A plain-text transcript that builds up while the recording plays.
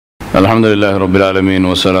Alhamdulillah Rabbil Alameen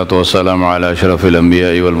wa salatu wa salamu ala ashrafil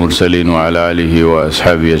anbiya'i wal mursaleen wa ala alihi wa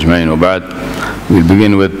ashabihi ajma'in wa ba'd. We'll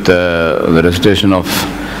begin with the recitation of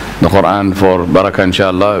the Quran for barakah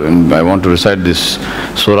inshallah. And I want to recite this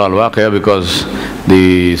Surah Al-Waqi'ah because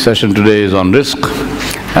the session today is on Rizq.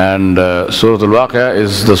 And Surah Al-Waqi'ah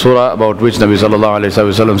is the surah about which Nabi sallallahu alayhi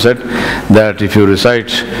wa sallam said that if you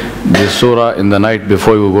recite this surah in the night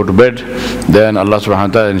before you go to bed, then Allah subhanahu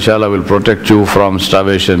wa ta'ala inshallah will protect you from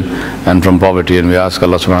starvation and from poverty, and we ask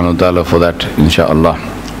Allah subhanahu wa ta'ala for that inshallah.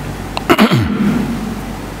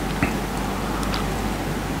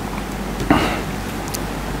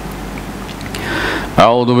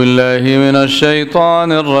 أعوذ بالله من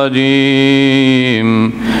الشيطان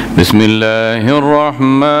الرجيم بسم الله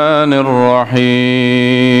الرحمن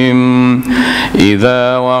الرحيم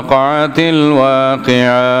إذا وقعت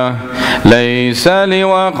الواقعة ليس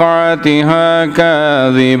لوقعتها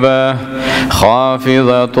كاذبة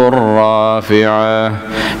خافضة رافعة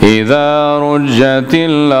إذا رجت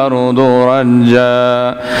الأرض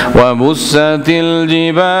رجا وبست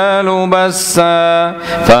الجبال بسا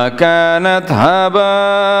فكانت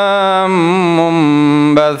هباء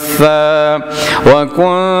منبثا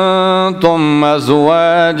وكنتم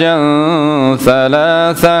أزواجا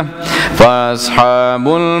ثلاثة فأصحاب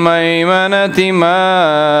الميمنة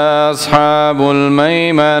ما أصحاب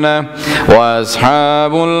الميمنة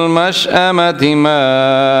وأصحاب المشأمة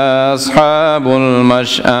ما أصحاب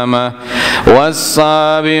المشأمة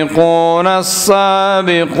والسابقون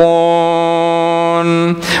السابقون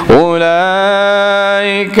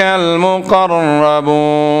أولئك المقربون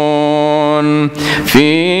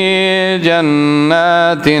في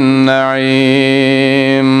جنات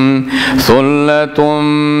النعيم ثلة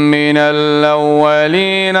من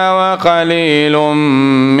الأولين وقليل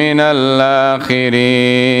من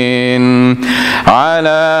الآخرين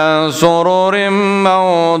على سرر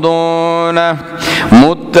موضونة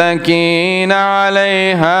متكئين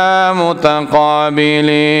عليها متقابلين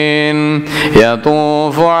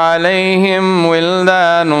يطوف عليهم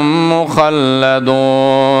ولدان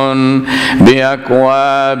مخلدون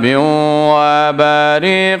بأكواب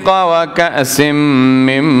وأباريق وكأس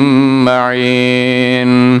من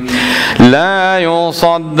معين لا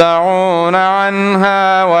يصدعون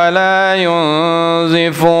عنها ولا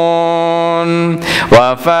ينزفون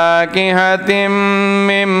وفاكهة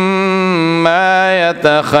مما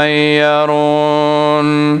يتخيرون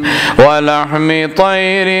ولحم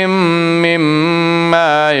طير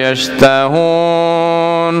مما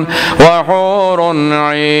يشتهون وحور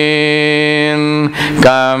عين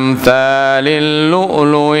كأمثال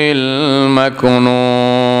اللؤلؤ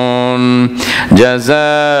المكنون جزاء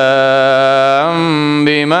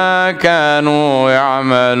بما كانوا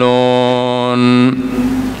يعملون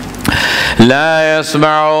لا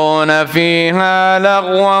يسمعون فيها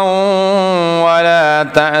لغوا ولا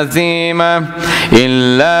تأثيما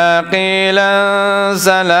إلا قيلا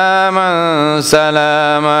سلاما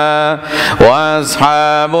سلاما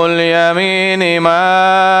وأصحاب اليمين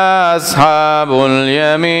ما أصحاب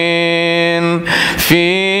اليمين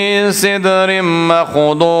في سدر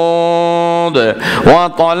مخضود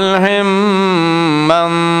وطلح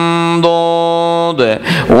منضود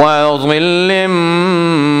وظل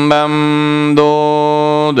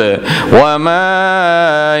ممدود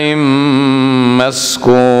وماء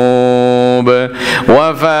مسكوب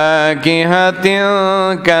وفاكهة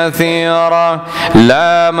كثيرة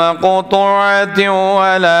لا مقطوعة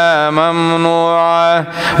ولا ممنوعة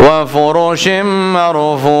وفرش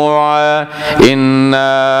مرفوعة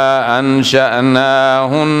إنا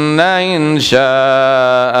أنشأناهن إنشاء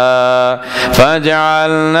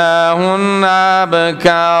فجعلناهن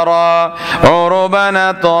أبكارا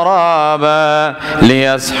عربا ترابا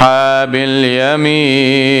لأصحاب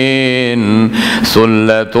اليمين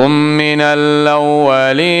ثلة من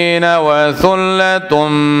الأولين وثلة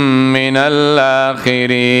من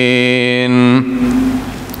الآخرين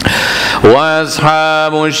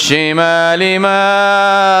وأصحاب الشمال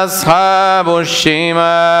ما أصحاب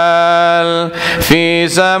الشمال في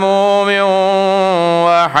سموم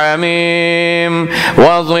وحميم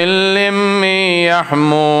وظل من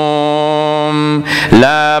يحموم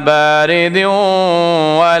لا بارد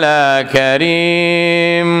ولا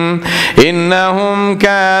كريم إنهم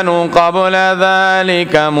كانوا قبل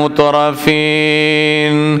ذلك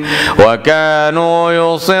مترفين وكانوا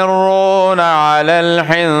يصرون على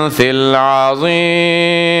الحنث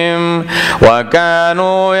العظيم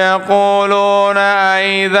وكانوا يقولون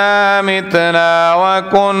أئذا متنا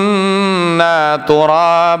وكنا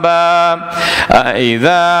ترابا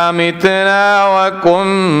أئذا متنا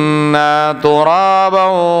وكنا ترابا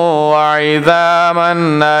وعظاما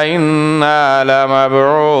إنا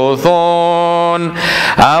لمبعوثون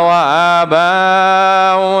أو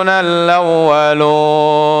آباؤنا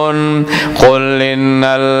الأولون قل إن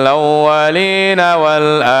الأولين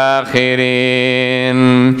والآخرين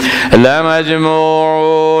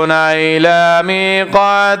لمجموعون إلى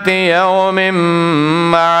ميقات يوم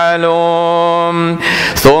معلوم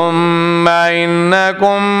ثم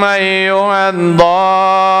إنكم أيها الضالون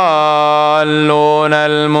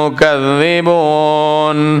المكذبون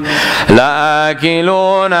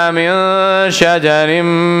لآكلون من شجر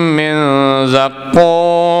من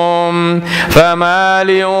زقوم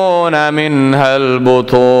فمالئون منها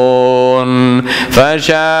البطون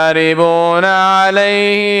فشاربون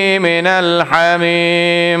عليه من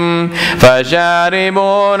الحميم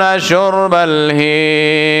فشاربون شرب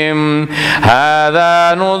الهيم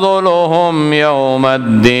هذا نزلهم يوم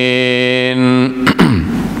الدين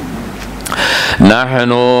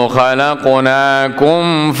نحن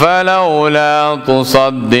خلقناكم فلولا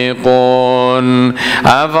تصدقون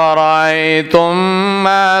أفرأيتم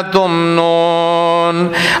ما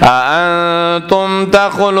تمنون أأنتم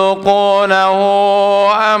تخلقونه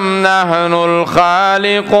أم نحن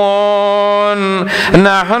الخالقون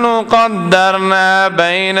نحن قدرنا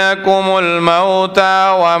بينكم الموت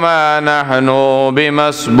وما نحن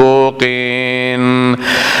بمسبوقين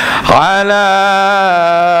على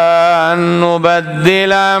أن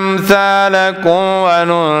نبدل أمثالكم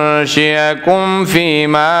وننشئكم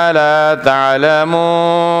فيما لا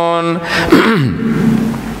تعلمون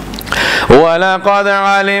ولقد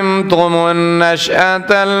علمتم النشأة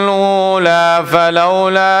الأولى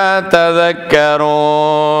فلولا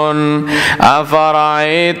تذكرون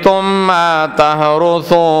أفرأيتم ما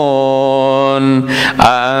تحرثون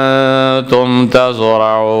أأنتم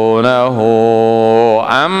تزرعونه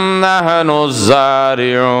أم نحن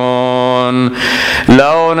الزارعون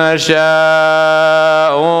لو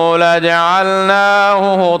نشاء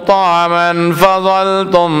لجعلناه طعما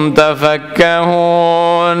فظلتم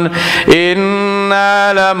تفكهون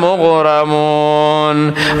إنا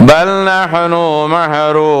لمغرمون بل نحن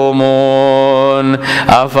محرومون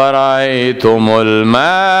أفرأيتم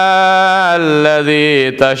الماء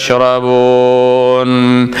الذي تشربون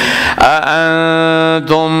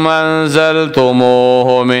أأنتم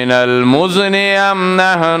أنزلتموه من المزن أم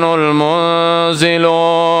نحن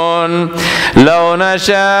المنزلون لو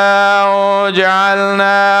نشاء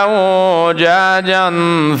جعلناه جاجا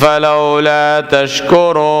فلولا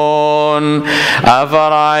تشكرون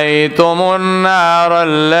أفرأيتم النار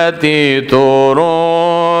التي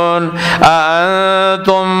تورون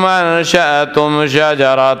أأنتم أنشأتم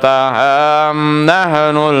شجرتها أم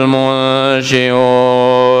نحن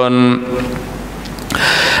المنشئون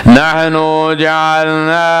نحن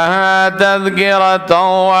جعلناها تذكرة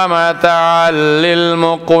ومتاعا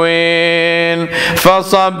للمقوين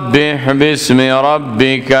فسبح باسم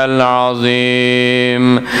ربك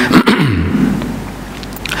العظيم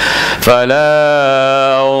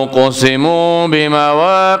فلا أقسم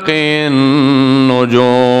بمواقع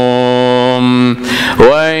النجوم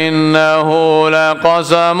وإنه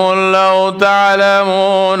لقسم لو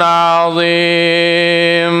تعلمون عظيم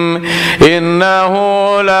إنه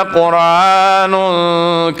لقرآن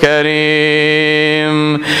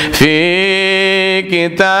كريم في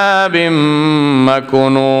كتاب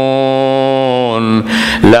مكنون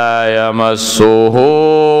لا يمسه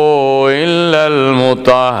إلا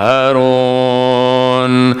المطهرون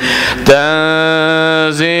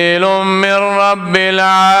تنزيل من رب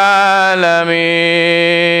العالمين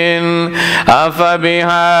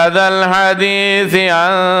أفبهذا الحديث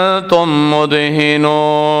أنتم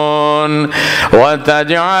مدهنون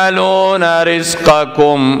وتجعلون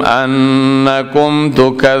رزقكم أنكم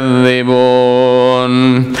تكذبون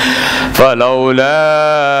فلولا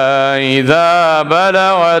إذا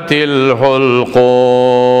بلغت الحلقوم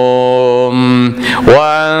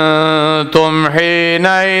وأنتم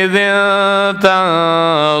حينئذ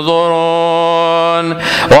تنظرون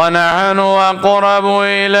ونحن أقرب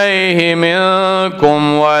إليه منكم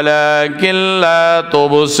منكم ولكن لا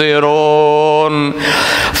تبصرون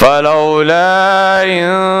فلولا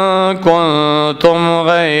إن كنتم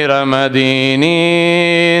غير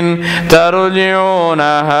مدينين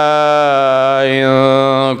ترجعونها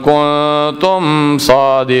إن كنتم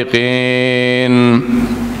صادقين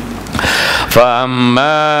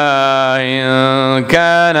فأما إن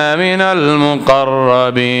كان من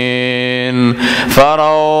المقربين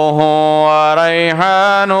فروح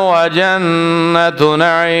وريحان وجنة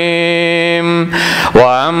نعيم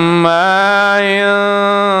وأما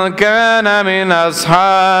إن كان من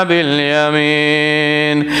أصحاب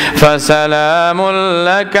اليمين فسلام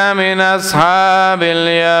لك من أصحاب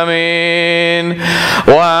اليمين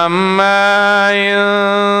وأما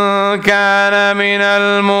إن كان من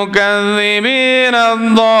المكذبين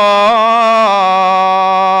الضالين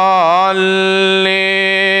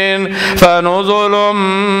فنزل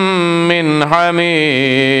من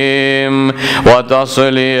حميم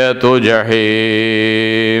وتصلية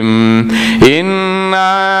جحيم إن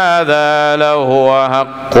هذا لهو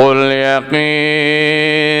حق اليقين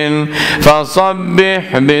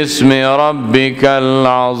فسبح باسم ربك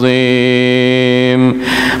العظيم.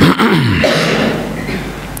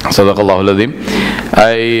 Sadaqallahu al-Azim.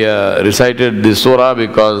 I recited this surah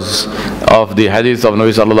because of the hadith of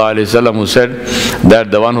Nabi sallallahu alayhi wasallam, who said that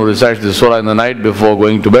the one who recites this surah in the night before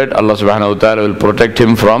going to bed, Allah subhanahu wa ta'ala will protect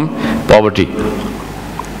him from poverty.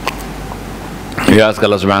 We ask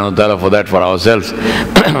Allah subhanahu wa ta'ala for that for ourselves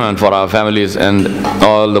and for our families and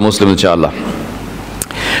all the Muslims, inshallah.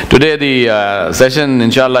 Today the session,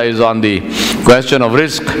 inshallah, is on the question of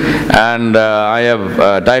rizq, and I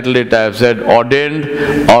have titled it, I have said, ordained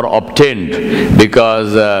or obtained,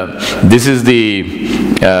 because this is the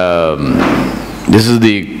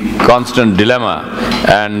constant dilemma,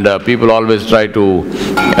 and people always try to,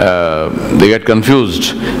 they get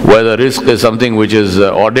confused whether rizq is something which is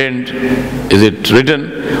ordained, is it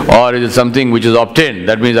written, or is it something which is obtained.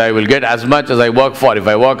 That means I will get as much as I work for. If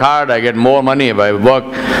I work hard, I get more money. If I work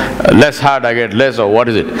less hard, I get less, or what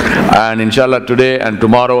is it? And inshallah today and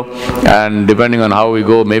tomorrow, and depending on how we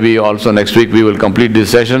go, maybe also next week, we will complete this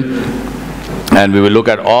session. And we will look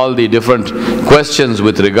at all the different questions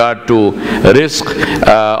with regard to rizq,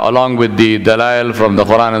 along with the dalail from the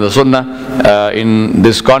Quran and the Sunnah in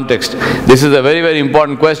this context. This is a very, very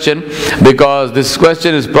important question, because this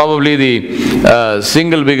question is probably the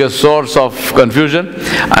single biggest source of confusion,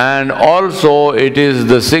 and also it is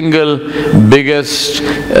the single biggest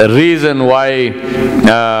reason why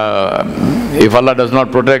if Allah does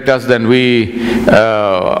not protect us, then we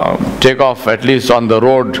take off at least on the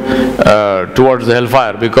road towards the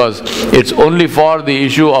hellfire, because it's only for the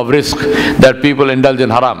issue of rizq that people indulge in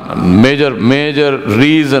haram. Major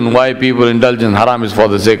reason why people indulge in haram is for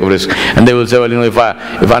the sake of rizq. And they will say, well, you know, if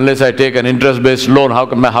unless I take an interest-based loan, how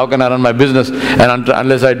can I run my business? And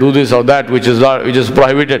unless I do this or that, which is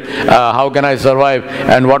prohibited, how can I survive?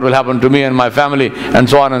 And what will happen to me and my family? And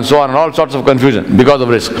so on and so on, and all sorts of confusion because of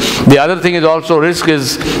rizq. The other thing is also, rizq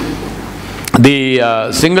is the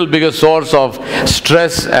single biggest source of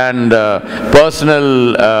stress and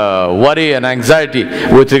personal worry and anxiety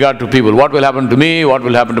with regard to people. What will happen to me? What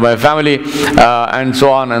will happen to my family? And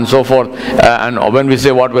so on and so forth. And when we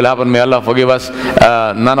say what will happen, may Allah forgive us,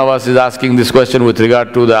 none of us is asking this question with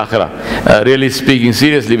regard to the akhirah. Really speaking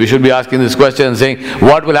seriously, we should be asking this question and saying,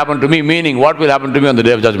 what will happen to me? Meaning, what will happen to me on the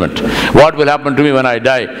day of judgment? What will happen to me when I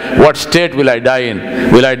die? What state will I die in?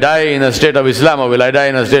 Will I die in a state of Islam, or will I die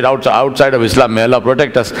in a state outside of Islam? May Allah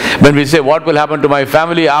protect us. When we say what will happen to my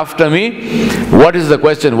family after me, what is the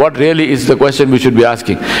question? What really is the question we should be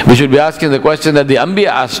asking? We should be asking the question that the Anbiya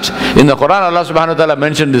asked. In the Quran, Allah subhanahu wa ta'ala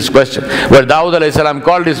mentioned this question, where Dawud alayhi salam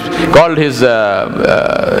called his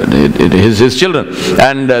children,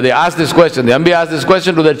 and they asked this question. The Anbiya asked this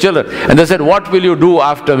question to their children, and they said, what will you do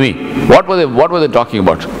after me? What were they talking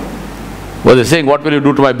about? Were they saying, what will you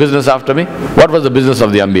do to my business after me? What was the business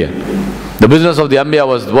of the Anbiya? The business of the Anbiya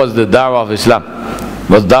was the da'wah of Islam,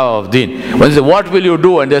 was da'wah of deen. When they said, what will you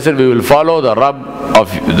do? And they said, we will follow the Rabb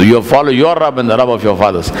of your Rabb and the Rabb of your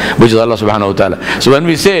fathers, which is Allah subhanahu wa ta'ala. So when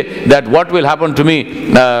we say that what will happen to me,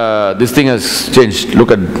 this thing has changed. Look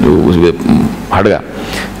at Hadga.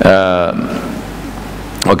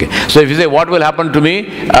 Okay, so if you say what will happen to me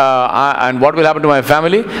and what will happen to my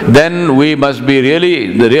family, then we must be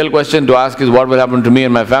really, the real question to ask is what will happen to me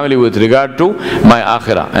and my family with regard to my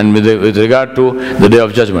akhirah and with regard to the day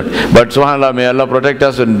of judgment. But subhanAllah, may Allah protect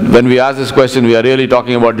us, and when we ask this question we are really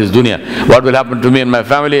talking about this dunya. What will happen to me and my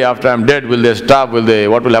family after I am dead? Will they starve?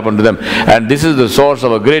 What will happen to them? And this is the source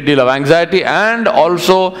of a great deal of anxiety, and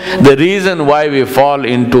also the reason why we fall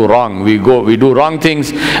into wrong. We do wrong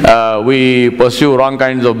things, we pursue wrong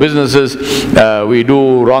kinds of businesses, we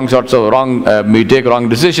do we take wrong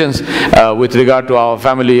decisions with regard to our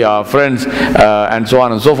family, our friends, and so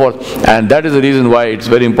on and so forth. And that is the reason why it's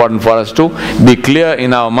very important for us to be clear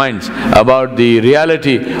in our minds about the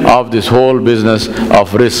reality of this whole business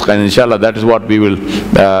of rizq. And inshallah, that is what we will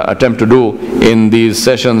attempt to do in these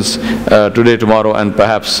sessions today, tomorrow, and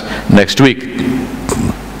perhaps next week.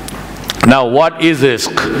 Now, what is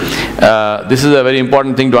rizq? This is a very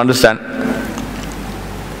important thing to understand.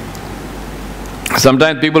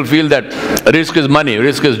 Sometimes people feel that rizq is money,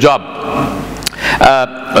 rizq is job.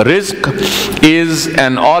 Rizq is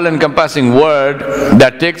an all-encompassing word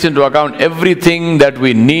that takes into account everything that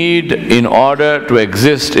we need in order to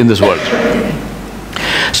exist in this world.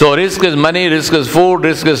 So rizq is money, rizq is food,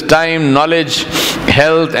 rizq is time, knowledge,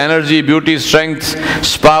 health, energy, beauty, strength,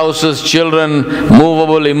 spouses, children,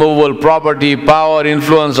 movable, immovable property, power,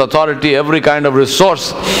 influence, authority, every kind of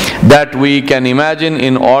resource that we can imagine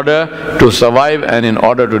in order to survive and in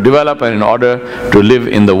order to develop and in order to live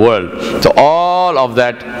in the world. So all of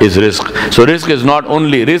that is rizq. So rizq is not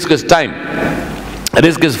only, rizq is time,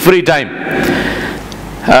 rizq is free time.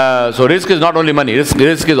 So rizq is not only money,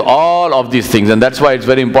 rizq is all of these things, and that's why it's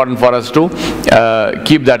very important for us to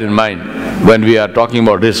keep that in mind when we are talking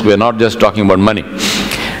about rizq. We are not just talking about money.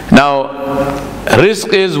 Now,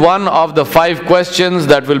 rizq is one of the 5 questions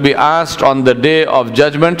that will be asked on the day of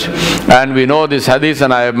judgment, and we know this hadith,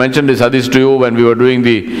 and I have mentioned this hadith to you when we were doing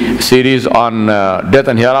the series on death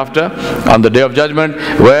and hereafter, on the day of judgment,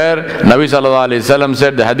 where Nabi sallallahu alayhi wasallam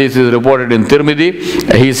said, the hadith is reported in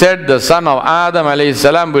Tirmidhi, he said the son of Adam alayhi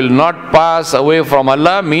salam will not pass away from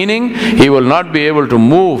Allah, meaning he will not be able to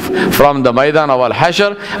move from the Maidan of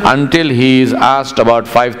Al-Hashr until he is asked about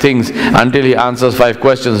 5 things, until he answers 5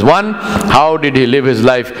 questions. 1, how did he live his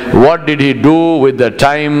life? What did he do with the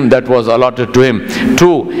time that was allotted to him?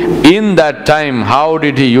 2, in that time, how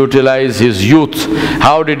did he utilize his youth?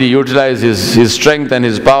 How did he utilize his strength and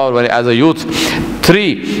his power as a youth?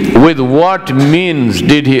 3, with what means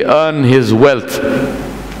did he earn his wealth?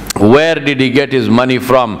 Where did he get his money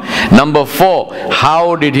from? Number 4,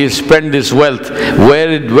 how did he spend this wealth?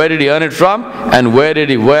 Where did he earn it from? And where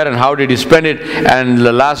and how did he spend it? And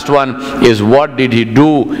the last one is, what did he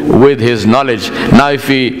do with his knowledge? Now if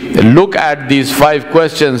we look at these 5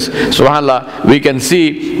 questions, subhanAllah, we can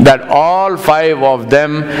see that all 5 of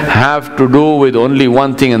them have to do with only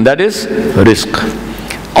one thing, and that is rizq.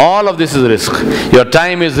 All of this is rizq. Your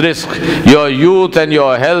time is rizq. Your youth and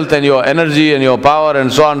your health and your energy and your power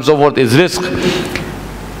and so on and so forth is rizq.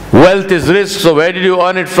 Wealth is rizq. So where did you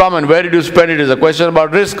earn it from and where did you spend it is a question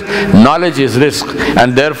about rizq. Knowledge is rizq.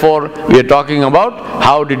 And therefore we are talking about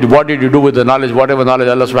what did you do with the knowledge, whatever knowledge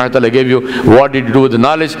Allah subhanahu wa ta'ala gave you, what did you do with the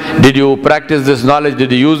knowledge? Did you practice this knowledge?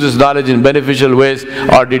 Did you use this knowledge in beneficial ways,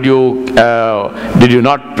 or did you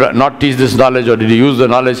not teach this knowledge, or did you use the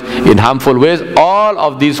knowledge in harmful ways? All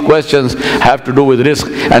of these questions have to do with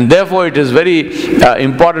rizq, and therefore it is very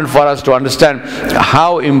important for us to understand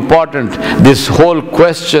how important this whole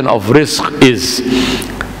question of rizq is.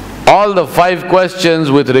 All the 5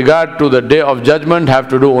 questions with regard to the day of judgment have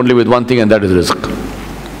to do only with one thing, and that is rizq.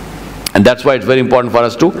 And that's why it's very important for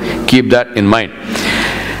us to keep that in mind.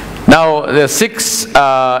 Now, there are 6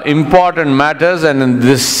 important matters, and in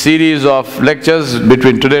this series of lectures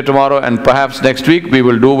between today, tomorrow, and perhaps next week, we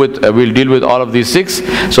will deal with all of these 6.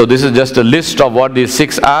 So this is just a list of what these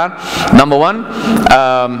 6 are. Number 1,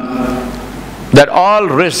 that all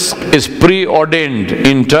rizq is preordained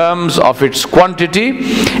in terms of its quantity,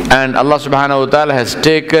 and Allah subhanahu wa ta'ala has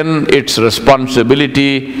taken its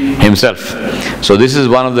responsibility himself. So this is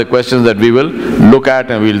one of the questions that we will look at,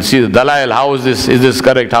 and we will see the dalail. How is this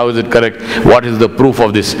correct? How is it correct? What is the proof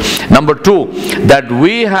of this? Number 2, that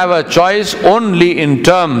we have a choice only in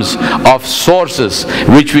terms of sources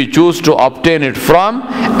which we choose to obtain it from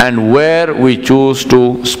and where we choose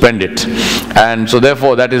to spend it. And so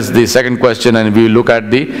therefore that is the second question, and we will look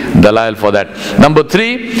at the dalail for that. Number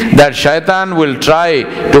 3, that shaitan will try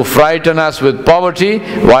to frighten us with poverty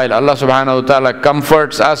while Allah subhanahu wa ta'ala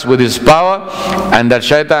comforts us with his power, and that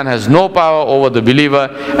shaitan has no power over the believer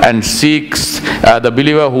and the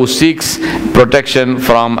believer who seeks protection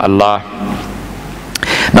from Allah.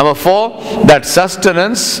 Number 4, that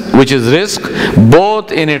sustenance, which is rizq,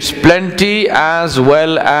 both in its plenty as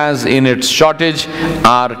well as in its shortage,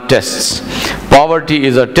 are tests. Poverty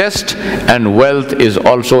is a test and wealth is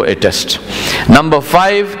also a test. Number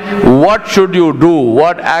 5, what should you do?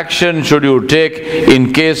 What action should you take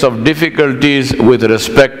in case of difficulties with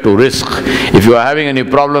respect to rizq? If you are having any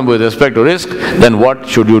problem with respect to rizq, then what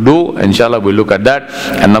should you do? Inshallah, we'll look at that.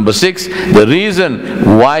 And number 6, the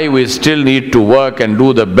reason why we still need to work and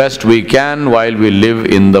do the best we can while we live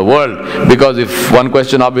in the world. Because if one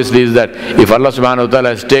question obviously is that if Allah subhanahu wa ta'ala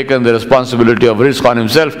has taken the responsibility of rizq on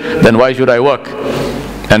himself, then why should I work?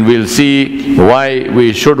 And we'll see why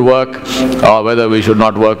we should work or whether we should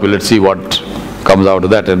not work. Let's see what comes out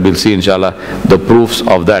of that, and we'll see inshallah the proofs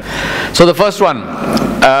of that. So the first one,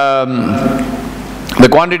 the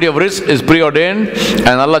quantity of rizq is preordained,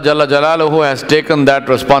 and Allah Jalla Jalaluhu has taken that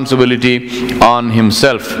responsibility on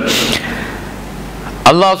himself.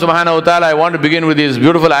 Allah subhanahu wa ta'ala, I want to begin with this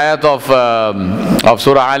beautiful ayat of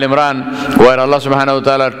Surah Al Imran, where Allah subhanahu wa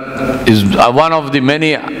ta'ala is one of the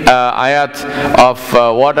many ayat of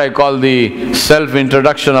what I call the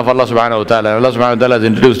self-introduction of Allah subhanahu wa ta'ala. Allah subhanahu wa ta'ala has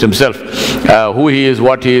introduced himself, who he is,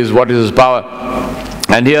 what what is his power.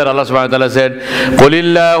 And here Allah subhanahu wa ta'ala said, قُلِ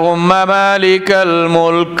اللَّهُمَّ مَالِكَ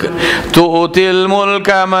الْمُلْكِ تُؤْتِي الْمُلْكَ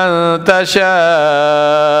مَنْ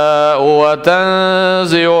تَشَاءُ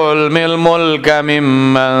وَتَنْزِعُ الْمُلْكَ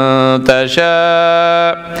مِمَّنْ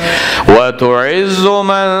تَشَاءُ وَتُعِزُّ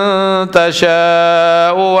مَنْ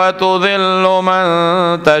تَشَاءُ وَتُذِلُّ مَنْ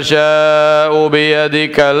تَشَاءُ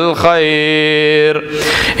بِيَدِكَ الْخَيْرُ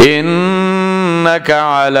إِنَّكَ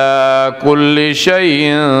عَلَى كُلِّ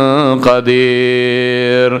شَيْءٍ قَدِيرٌ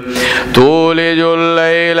تولج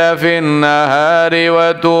الليل في النهار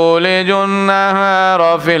وتولج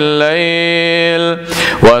النهار في الليل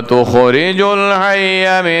وتخرج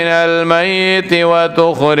الحي من الميت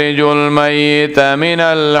وتخرج الميت من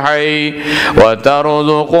الحي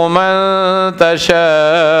وترزق من تشاء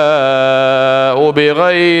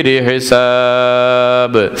بغير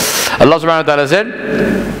حساب. Allah subhanahu wa ta'ala said,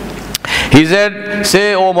 he said,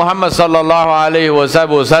 say, O Muhammad sallallahu alayhi wa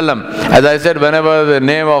sallam. As I said, whenever the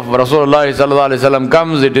name of Rasulullah sallallahu alayhi wa sallam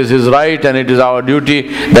comes, it is his right and it is our duty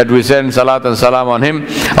that we send salat and salam on him.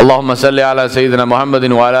 Allahumma salli ala Sayyidina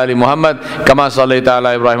Muhammadin wa ala ali Muhammad kama sallaita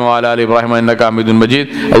ala Ibrahim wa ala ali Ibrahim innaka hamidun majid.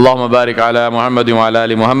 Allahumma barik ala Muhammadin wa ala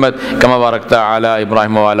ali Muhammad kama barakta ala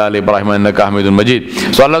Ibrahim wa ala ali Ibrahim innaka hamidun majid.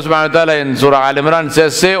 So Allah subhanahu wa ta'ala in Surah Al Imran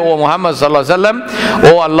says, say, O Muhammad sallallahu alayhi wa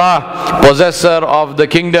sallam, O Allah, possessor of the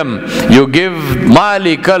kingdom, you give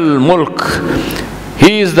Malik al-Mulk.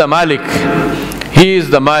 He is the Malik. He is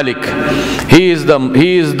the Malik. He is the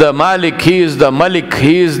Malik. He is the Malik.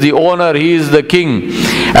 He is the owner. He is the king.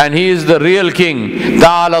 And he is the real king.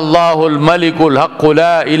 Ta'ala Allahul Malikul Haqqu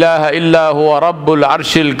la ilaha illa huwa Rabbul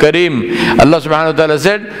Arshil Kareem. Allah subhanahu wa ta'ala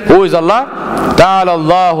said, who is Allah? Ta'ala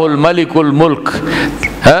Allahul Malikul Mulk.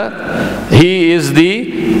 He is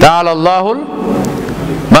the Ta'ala Allahul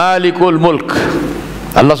Malikul Mulk.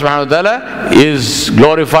 Allah subhanahu wa ta'ala is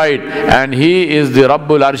glorified and he is the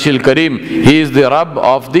Rabbul Arshil Kareem. He is the Rabb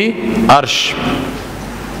of the Arsh.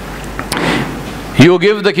 You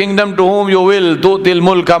give the kingdom to whom you will. Tu'til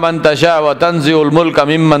mulka man tasha wa tanzi'ul mulka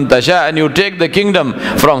mimman tasha. And you take the kingdom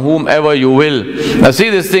from whomever you will. Now see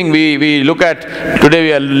this thing we look at, today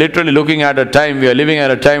we are literally looking at a time, we are living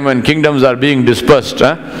at a time when kingdoms are being dispersed.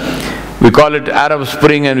 We call it Arab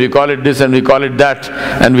Spring and we call it this and we call it that,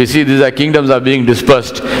 and we see these are kingdoms are being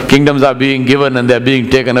dispersed, kingdoms are being given and they are being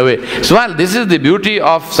taken away. So well, this is the beauty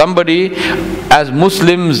of somebody as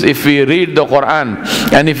Muslims. If we read the Quran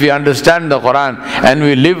and if we understand the Quran and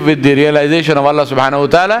we live with the realization of Allah subhanahu wa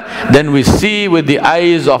ta'ala, then we see with the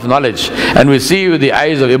eyes of knowledge and we see with the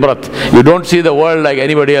eyes of ibrat. You don't see the world like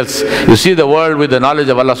anybody else. You see the world with the knowledge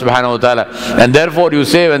of Allah subhanahu wa ta'ala. And therefore you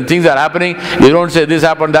say when things are happening, you don't say this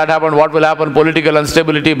happened, that happened, what will happen, political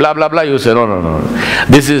instability, blah blah blah. You say no.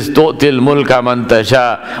 This is tu'til mulka man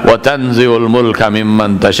tasha wa tanzi'ul mulka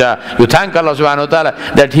mimman tasha. You thank Allah subhanahu wa ta'ala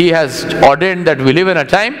that He has ordained that we live in a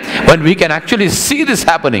time when we can actually see this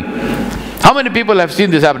happening. How many people have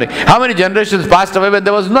seen this happening? How many generations passed away when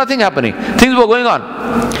there was nothing happening? Things were going on.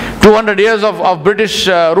 200 years of British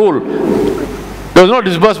rule. There was no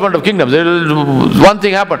disbursement of kingdoms. One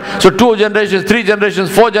thing happened. So 2 generations, 3 generations,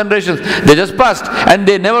 4 generations, they just passed. And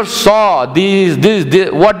they never saw what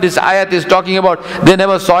this ayat is talking about. They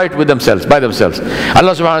never saw it with themselves, by themselves.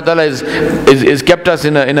 Allah subhanahu wa ta'ala is kept us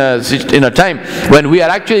in a time when we are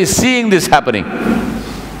actually seeing this happening.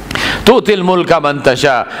 Tu'til mulka man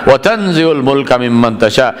tasha wa tanzi'ul mulka mimman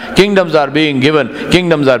tasha. Kingdoms are being given,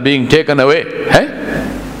 kingdoms are being taken away.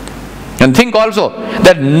 And think also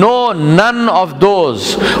that none of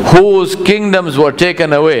those whose kingdoms were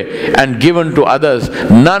taken away and given to others,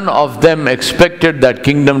 none of them expected that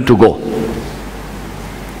kingdom to go.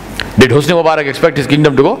 Did Hosni Mubarak expect his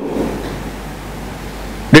kingdom to go?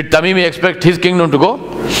 Did Tamimi expect his kingdom to go?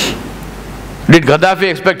 Did Gaddafi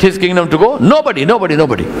expect his kingdom to go? Nobody.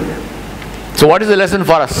 So what is the lesson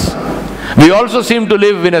for us? We also seem to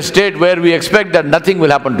live in a state where we expect that nothing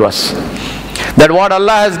will happen to us. That what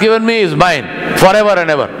Allah has given me is mine forever and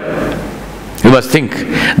ever. You must think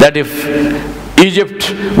that if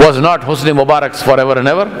Egypt was not Hosni Mubarak's forever and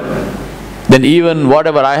ever, then even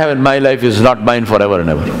whatever I have in my life is not mine forever and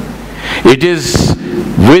ever. It is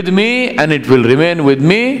with me and it will remain with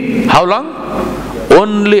me. How long?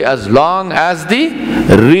 Only as long as the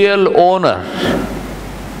real owner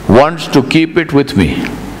wants to keep it with me.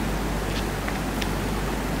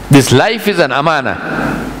 This life is an amana.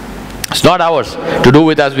 It's not ours to do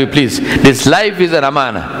with as we please. This life is an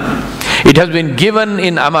amana. It has been given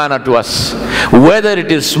in amana to us. Whether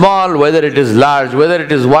it is small, whether it is large, whether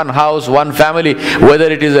it is one house, one family,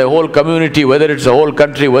 whether it is a whole community, whether it's a whole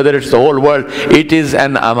country, whether it's the whole world, it is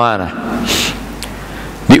an amana.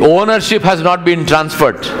 The ownership has not been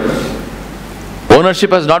transferred.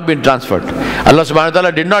 Ownership has not been transferred. Allah subhanahu wa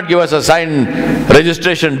ta'ala did not give us a signed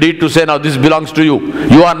registration deed to say, now this belongs to you.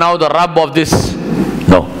 You are now the Rabb of this.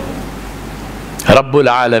 No. Rabbul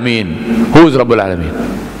Alameen. Who is Rabbul Alameen?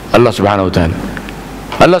 Allah subhanahu wa ta'ala.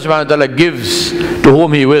 Allah subhanahu wa ta'ala gives to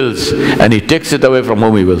whom He wills and He takes it away from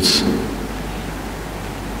whom He wills.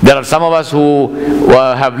 There are some of us who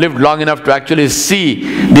have lived long enough to actually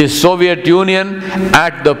see the Soviet Union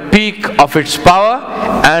at the peak of its power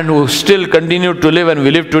and who still continue to live, and we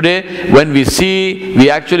live today when we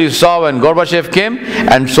actually saw when Gorbachev came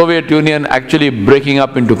and Soviet Union actually breaking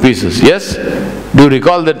up into pieces. Yes? Do you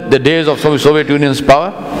recall the days of Soviet Union's power?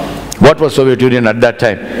 What was Soviet Union at that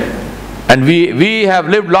time? And we have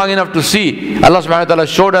lived long enough to see Allah subhanahu wa ta'ala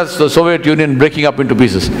showed us the Soviet Union breaking up into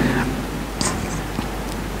pieces.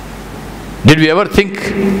 Did we ever think,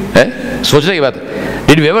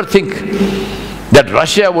 did we ever think that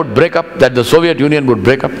Russia would break up, that the Soviet Union would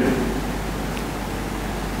break up?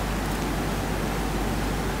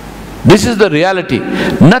 This is the reality.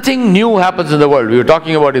 Nothing new happens in the world. We were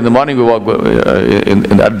talking about in the morning, we walk,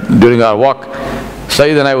 during our walk,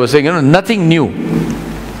 Saeed and I were saying, nothing new.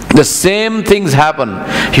 The same things happen.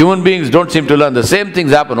 Human beings don't seem to learn. The same things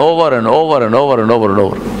happen over and over and over and over and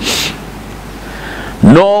over.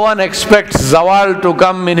 No one expects zawal to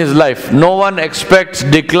come in his life. No one expects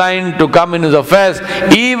decline to come in his affairs,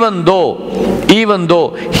 even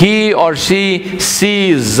though he or she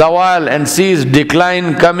sees zawal and sees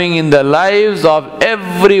decline coming in the lives of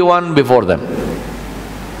everyone before them.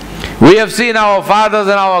 We have seen our fathers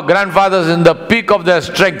and our grandfathers in the peak of their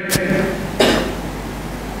strength.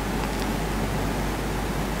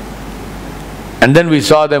 And then we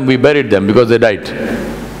saw them, we buried them because they died.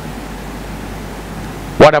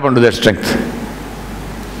 What happened to their strength?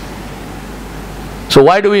 So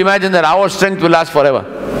why do we imagine that our strength will last forever?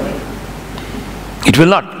 It will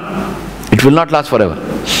not. It will not last forever.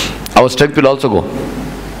 Our strength will also go.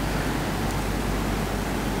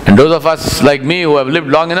 And those of us like me who have lived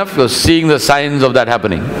long enough, you're seeing the signs of that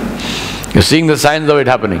happening. You're seeing the signs of it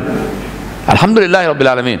happening. Alhamdulillah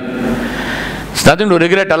Rabbil Alameen. It's nothing to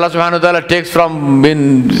regret. Allah subhanahu wa ta'ala takes from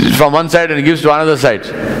one side and gives to another side.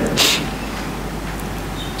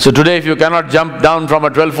 So today if you cannot jump down from a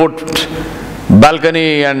 12-foot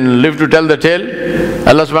balcony and live to tell the tale,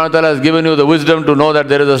 Allah subhanahu wa ta'ala has given you the wisdom to know that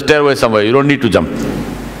there is a stairway somewhere. You don't need to jump.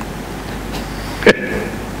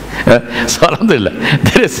 So alhamdulillah,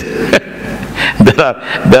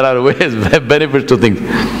 there are ways, benefits to things.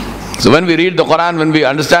 So when we read the Quran, when we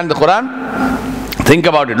understand the Quran, think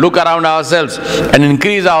about it, look around ourselves and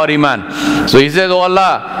increase our iman. So he says, oh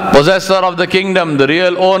Allah, possessor of the kingdom, the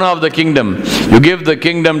real owner of the kingdom, you give the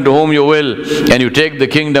kingdom to whom you will and you take the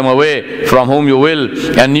kingdom away from whom you will,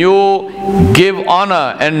 and you give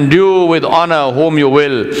honor and due with honor whom you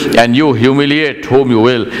will, and you humiliate whom you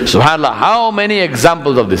will. SubhanAllah, how many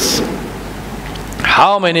examples of this?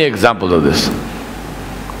 How many examples of this?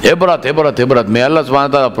 Ibrat, ibrat, ibrat. May Allah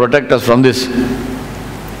subhanahu wa ta'ala protect us from this.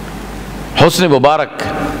 Hosni Mubarak,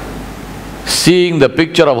 seeing the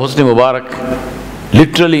picture of Hosni Mubarak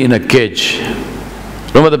literally in a cage.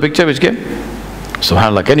 Remember the picture which came?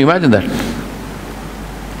 SubhanAllah, can you imagine that?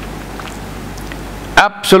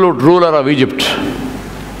 Absolute ruler of Egypt.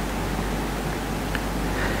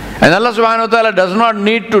 And Allah subhanahu wa ta'ala does not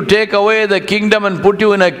need to take away the kingdom and put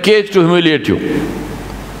you in a cage to humiliate you.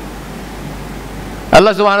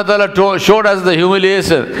 Allah subhanahu wa ta'ala showed us the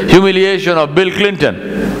humiliation of Bill Clinton.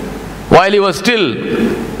 while he was still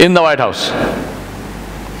in the White House.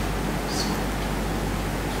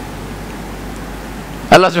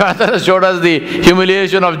 Allah subhanahu wa ta'ala showed us the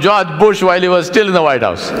humiliation of George Bush while he was still in the White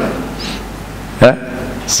House.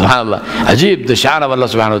 Subhanallah. Ajib, the shan of Allah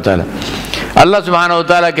subhanahu wa ta'ala. Allah subhanahu wa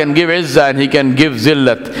ta'ala can give izzah and He can give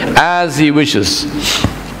zillat as He wishes.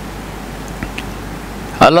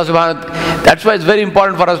 Allah subhanahu wa ta'ala, that's why it's very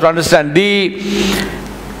important for us to understand the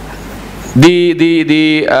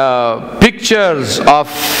pictures of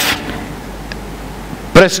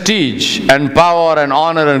prestige and power and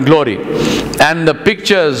honor and glory, and the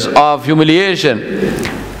pictures of humiliation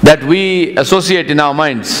that we associate in our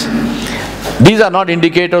minds, these are not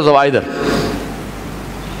indicators of either.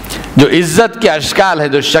 जो इज्जत के अशकाल है,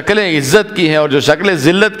 जो शक्लें इज्जत की हैं और जो शक्लें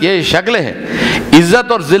जिल्लत की है, ये शक्लें हैं.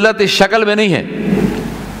 इज्जत और जिल्लत इस शक्ल में नहीं है.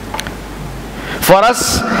 For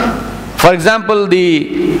us, for example, the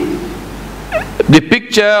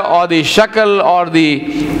picture or the shakal or the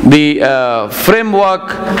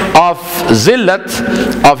framework of zillat,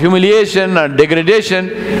 of humiliation and degradation,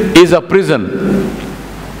 is a prison.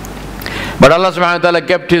 But Allah subhanahu wa ta'ala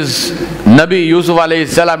kept His Nabi Yusuf alayhi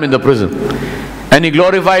salam in the prison, and He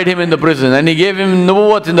glorified him in the prison, and He gave him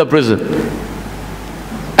nubuwwat in the prison,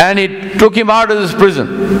 and He took him out of this prison.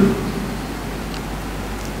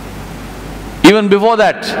 Even before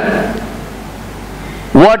that,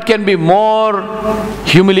 what can be more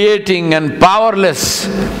humiliating and powerless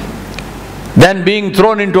than being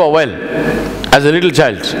thrown into a well as a little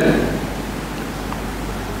child?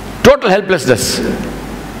 Total helplessness.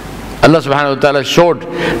 Allah subhanahu wa ta'ala showed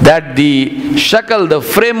that the shakal, the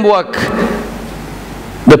framework,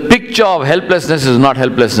 the picture of helplessness is not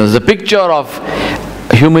helplessness. The picture of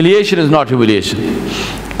humiliation is not humiliation.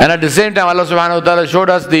 And at the same time, Allah subhanahu wa ta'ala showed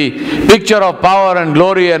us the picture of power and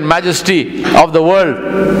glory and majesty of the world,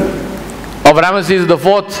 of Ramesses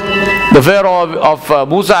IV, the pharaoh of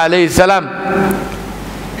Musa alayhi salam.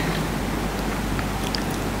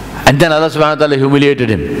 And then Allah subhanahu wa ta'ala humiliated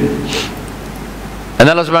him. And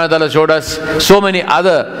Allah subhanahu wa ta'ala showed us so many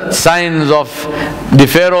other signs of the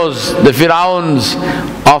pharaohs, the Fir'auns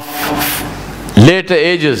of later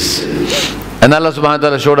ages. And Allah subhanahu wa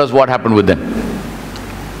ta'ala showed us what happened with them.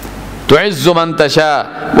 تُعِزُّ مَن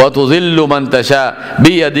تَشَاءُ وَتُذِلُّ مَن تَشَاءُ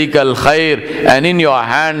بِيَدِكَ الْخَيْرُ, and in your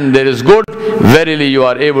hand there is good. Verily you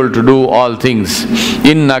are able to do all things.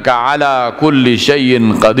 إِنَّكَ عَلَى كُلِّ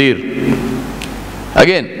شَيْءٍ قَدِيرٌ.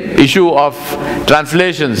 Again, issue of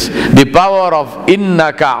translations. The power of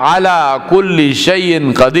إِنَّكَ عَلَى كُلِّ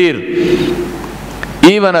شَيْءٍ قَدِيرٌ.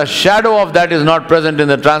 Even a shadow of that is not present in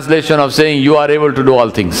the translation of saying you are able to do all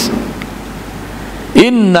things.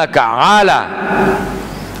 إِنَّكَ عَلَى,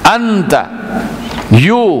 Anta,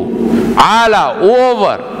 you, ala,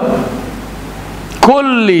 over,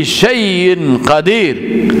 kulli shay'in qadir.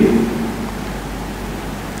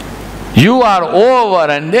 You are over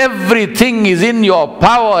and everything is in your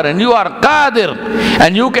power, and you are qadir,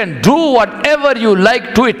 and you can do whatever you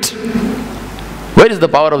like to it. Where is the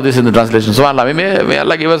power of this in the translation? SubhanAllah, may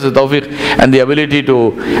Allah give us the tawfiq and the ability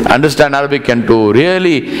to understand Arabic and to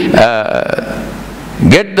really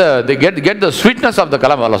get the sweetness of the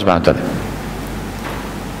kalam of Allah subhanahu wa ta'ala.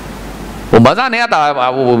 वो मज़ा नहीं आता.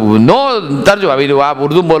 No tarjuma. आप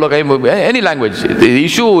उर्दू बोलो कहीं, any language. The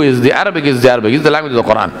issue is the Arabic is the Arabic. It's the language of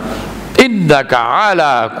the Quran. إِنَّكَ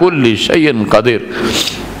عَلَى كُلِّ شَيْءٍ قَدِيرٌ.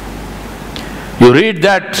 You read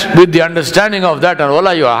that with the understanding of that, and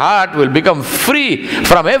Allah, your heart will become free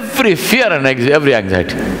from every fear and every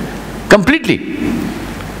anxiety. Completely.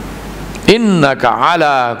 إِنَّكَ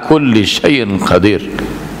عَلَى كُلِّ شَيْءٍ قَدِيرٌ.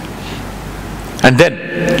 And then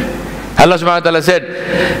Allah subhanahu wa ta'ala said,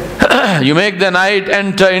 you make the night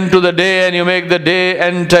enter into the day, and you make the day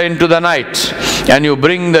enter into the night, and you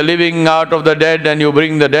bring the living out of the dead, and you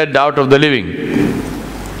bring the dead out of the living.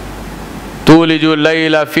 تُولِجُ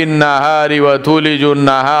اللَّيْلَ فِي النَّهَارِ وَتُولِجُ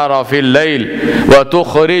النَّهَارَ فِي اللَّيْلِ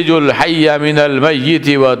وَتُخْرِجُ الْحَيَّ مِنَ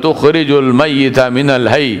الْمَيِّتِ وَتُخْرِجُ الْمَيِّتَ مِنَ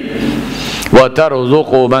الْحَيِّ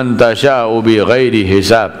وَتَرْزُقُ مَن تَشَاءُ بِغَيْرِ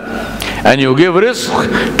حِسَابٍ. And you give rizq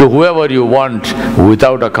to whoever you want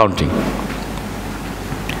without accounting.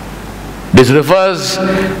 This refers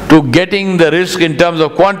to getting the rizq in terms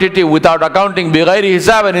of quantity without accounting, بِغَيْرِ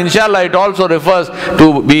حِسَابٍ. And inshallah it also refers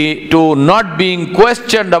to not being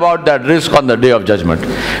questioned about that rizq on the day of judgment.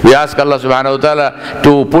 We ask Allah subhanahu wa ta'ala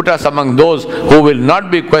to put us among those who will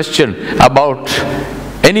not be questioned about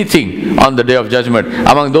anything on the day of judgment.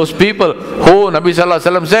 Among those people who Nabi sallallahu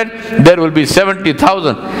alaihi wasallam said there will be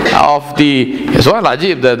 70,000 of the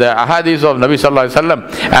Ajib, the ahadith of Nabi sallallahu alaihi wasallam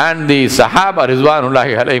and the Sahaba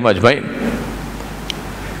Rizwanullahi alayhim ajmain.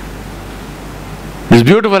 This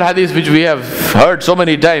beautiful hadith which we have heard so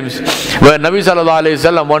many times, where Nabi sallallahu alayhi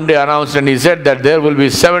wasallam one day announced and he said that there will be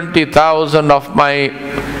 70,000 of my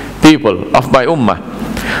people, of my ummah,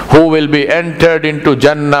 who will be entered into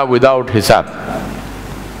Jannah without hisab.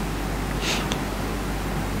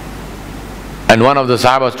 And one of the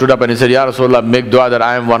Sahaba stood up and he said, Ya Rasulullah, make dua that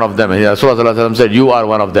I am one of them. And Rasulullah said, you are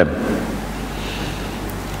one of them.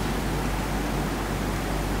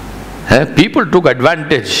 People took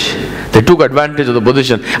advantage. They took advantage of the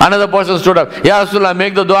position. Another person stood up, Ya Rasulullah,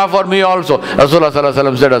 make the dua for me also. Rasulullah said,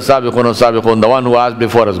 As-sabiqun, as-sabiqun, the one who asked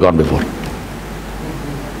before has gone before.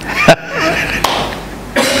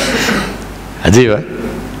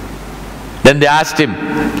 Then they asked him,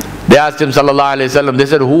 sallallahu alayhi wasallam, they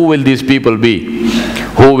said, who will these people be?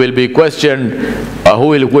 Who will be questioned, who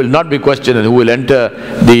will not be questioned, and who will enter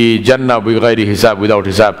the Jannah bighayri hisab, without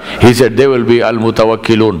hisab? He said, they will be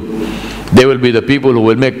al-mutawakkilun. They will be the people who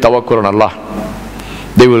will make tawakkul on Allah.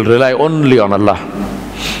 They will rely only on Allah.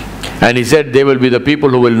 And he said, they will be the people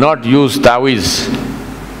who will not use tawiz,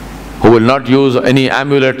 who will not use any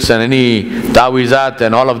amulets and any tawizat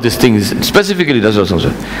and all of these things. Specifically, that's what he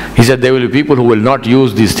said. He said, there will be people who will not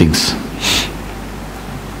use these things.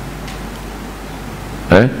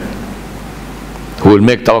 Who will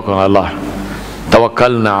make tawakkul on Allah.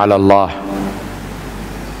 Tawakkalna ala Allah.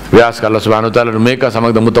 We ask Allah subhanahu wa ta'ala to make us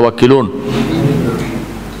among the mutawakkilun.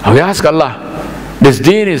 We ask Allah, this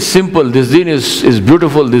deen is simple, this deen is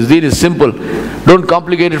beautiful, this deen is simple. Don't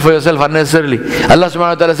complicate it for yourself unnecessarily. Allah subhanahu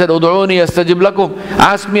wa ta'ala said, Udu'uni astajib lakum.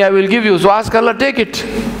 Ask me, I will give you. So ask Allah, take it.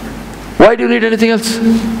 Why do you need anything else?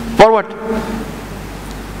 For what?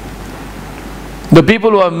 The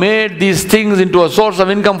people who have made these things into a source of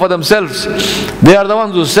income for themselves, they are the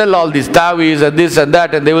ones who sell all these taweez and this and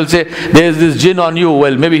that, and they will say, there is this jinn on you.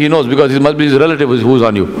 Well, maybe he knows, because it must be his relative who's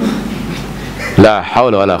on you. La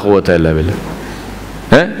hawla wa la quwwata illa billah.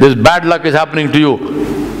 This bad luck is happening to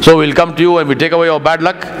you. So we'll come to you and we take away your bad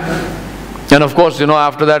luck. And of course,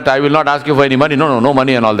 after that, I will not ask you for any money. No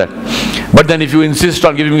money and all that. But then if you insist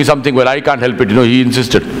on giving me something, well, I can't help it. He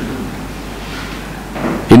insisted.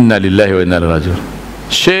 Inna lillahi wa inna ilaihi raji'un.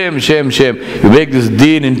 Shame, shame, shame. You make this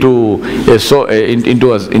deen into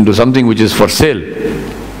something which is for sale.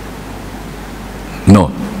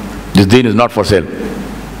 No, this deen is not for sale.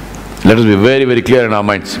 Let us be very, very clear in our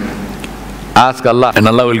minds. Ask Allah and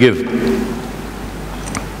Allah will give.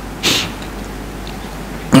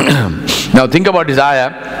 Now think about this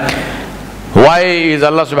ayah. Why is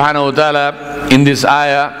Allah subhanahu wa ta'ala in this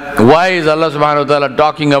ayah, why is Allah subhanahu wa ta'ala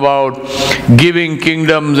talking about giving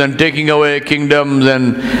kingdoms and taking away kingdoms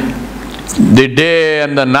and the day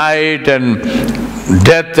and the night and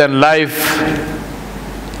death and life?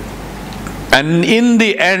 And in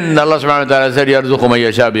the end Allah subhanahu wa ta'ala said, Yarzuqu man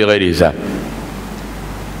yasha bighayri hisab.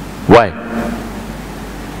 Why?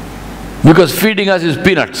 Because feeding us is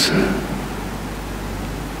peanuts.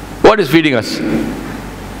 What is feeding us?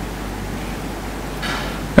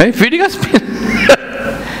 Feeding us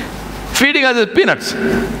feeding us is peanuts.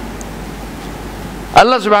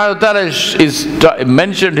 Allah subhanahu wa ta'ala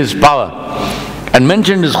mentioned His power and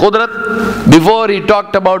mentioned His khudrat before He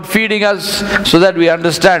talked about feeding us, so that we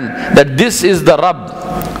understand that this is the Rabb.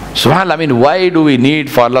 SubhanAllah, why do we need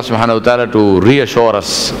for Allah subhanahu wa ta'ala to reassure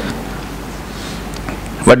us?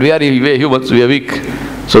 But we are humans, we are weak,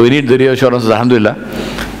 so we need the reassurance, alhamdulillah.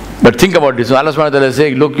 But think about this. So Allah subhanahu wa ta'ala is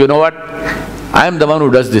saying, look, you know what? I am the one who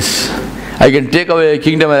does this. I can take away a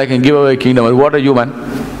kingdom and I can give away a kingdom. And what are you, man?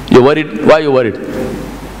 You're worried? Why are you worried?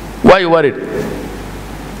 Why are you worried?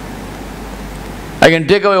 I can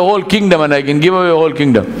take away a whole kingdom and I can give away a whole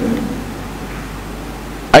kingdom.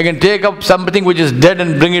 I can take up something which is dead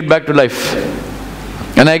and bring it back to life.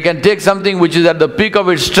 And I can take something which is at the peak of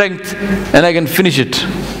its strength and I can finish it.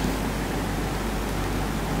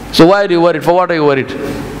 So why are you worried? For what are you worried?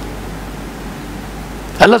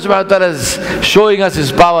 Allah subhanahu wa ta'ala is showing us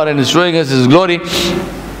His power and is showing us His glory,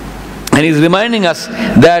 and He's reminding us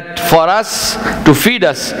that for us to feed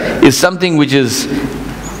us is something which is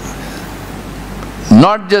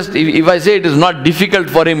not just, if I say it is not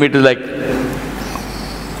difficult for Him, it is like,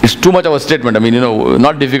 it's too much of a statement.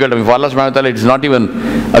 Not difficult. For Allah subhanahu wa ta'ala, it's not even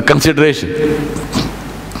a consideration.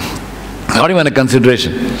 Not even a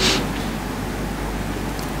consideration.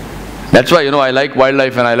 That's why, I like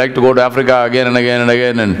wildlife, and I like to go to Africa again and again and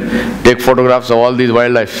again and take photographs of all these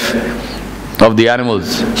wildlife, of the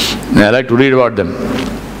animals. And I like to read about them.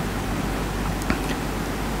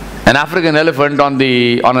 An African elephant on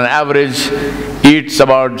an average eats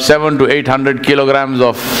about 700 to 800 kilograms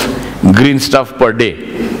of green stuff per day.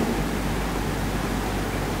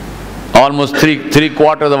 Almost three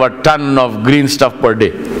quarters of a ton of green stuff per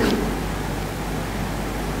day.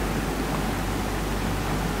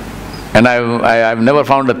 And I've never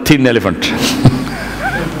found a thin elephant.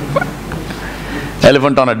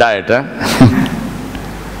 Elephant on a diet, huh?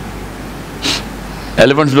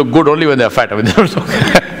 Elephants look good only when they're fat. I mean, they don't look.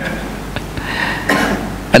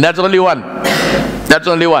 And that's only one. That's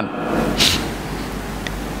only one.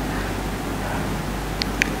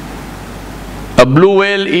 A blue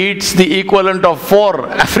whale eats the equivalent of 4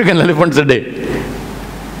 African elephants a day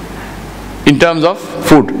in terms of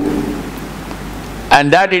food. And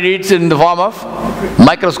that it eats in the form of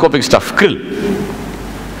microscopic stuff, krill.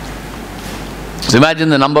 So imagine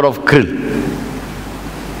the number of krill.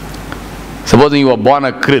 Supposing you were born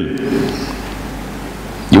a krill,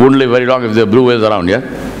 you wouldn't live very long if there were blue whales around, yeah?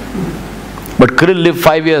 But krill live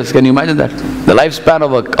 5 years, can you imagine that? The lifespan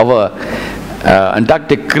of a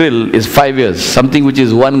Antarctic krill is 5 years, something which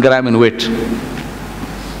is 1 gram in weight.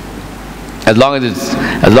 As long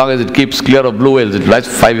as it keeps clear of blue whales, it lives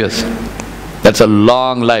 5 years. That's a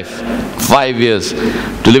long life, 5 years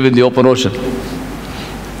to live in the open ocean.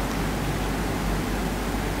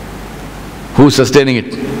 Who's sustaining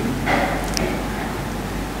it?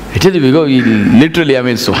 I tell you, we go, literally, I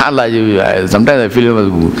mean, subhanAllah, sometimes I feel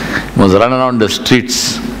you must run around the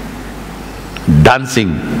streets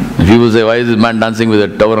dancing. People say, why is this man dancing with a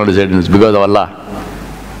turban on his head? And it's because of Allah.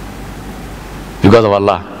 Because of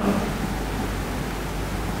Allah.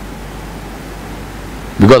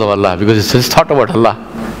 Because of Allah. Because it's his thought about Allah.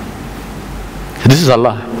 This is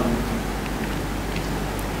Allah.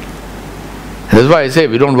 That's why I say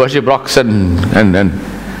we don't worship rocks and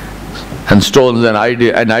stones and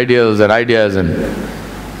ideals and ideas and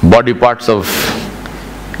body parts of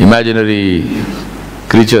imaginary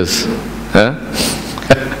creatures. Huh?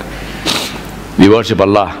 We worship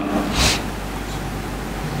Allah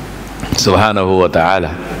subhanahu wa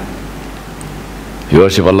ta'ala. We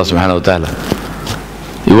worship Allah subhanahu wa ta'ala.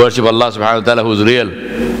 We worship Allah subhanahu wa ta'ala who is real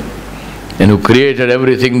and who created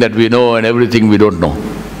everything that we know and everything we don't know.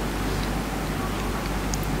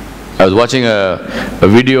 I was watching a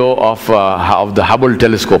video of the Hubble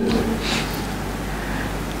telescope,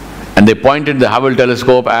 and they pointed the Hubble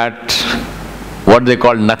telescope at what they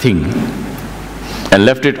call nothing and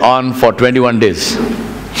left it on for 21 days.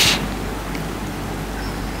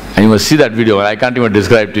 And you must see that video, and I can't even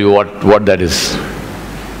describe to you what that is.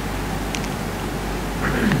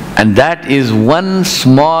 And that is one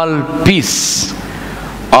small piece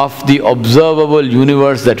of the observable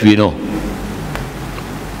universe that we know.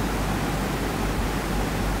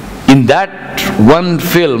 In that one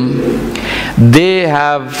film, they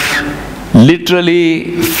have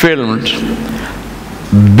literally filmed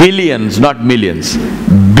billions, not millions,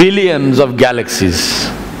 billions of galaxies.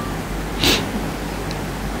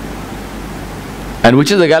 And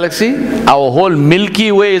which is a galaxy? Our whole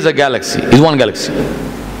Milky Way is a galaxy, is one galaxy,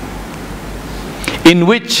 in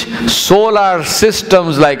which solar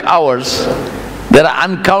systems like ours, there are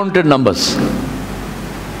uncounted numbers.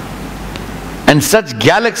 And such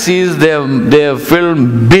galaxies, they have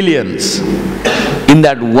filmed billions in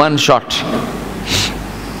that one shot.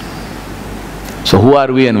 So who are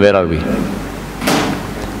we and where are we?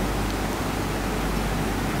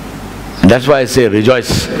 And that's why I say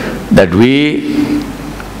rejoice that we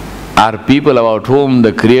are people about whom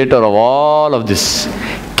the Creator of all of this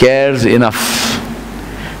cares enough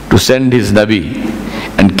to send His Nabi,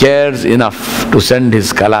 and cares enough to send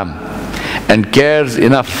His Kalam, and cares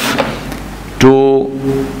enough to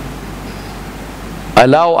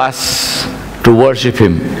allow us to worship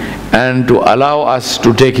Him, and to allow us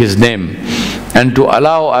to take His name, and to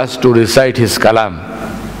allow us to recite His Kalam.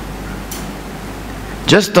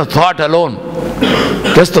 Just the thought alone,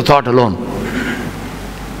 just the thought alone.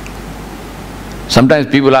 Sometimes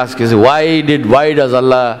people ask, why does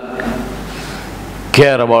Allah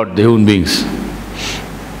care about the human beings?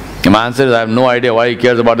 And my answer is, I have no idea why He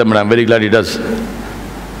cares about them, but I am very glad He does.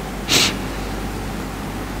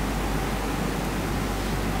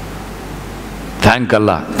 Thank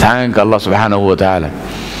Allah subhanahu wa ta'ala.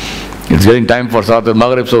 It's getting time for Salat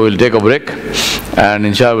al-Maghrib, so we'll take a break, and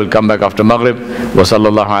inshallah we'll come back after Maghrib. Wa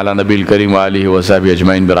sallallahu ala nabiyil kareem wa alihi wa sahbihi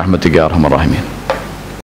ajma'in bi rahmatika ya arhamar rahimin.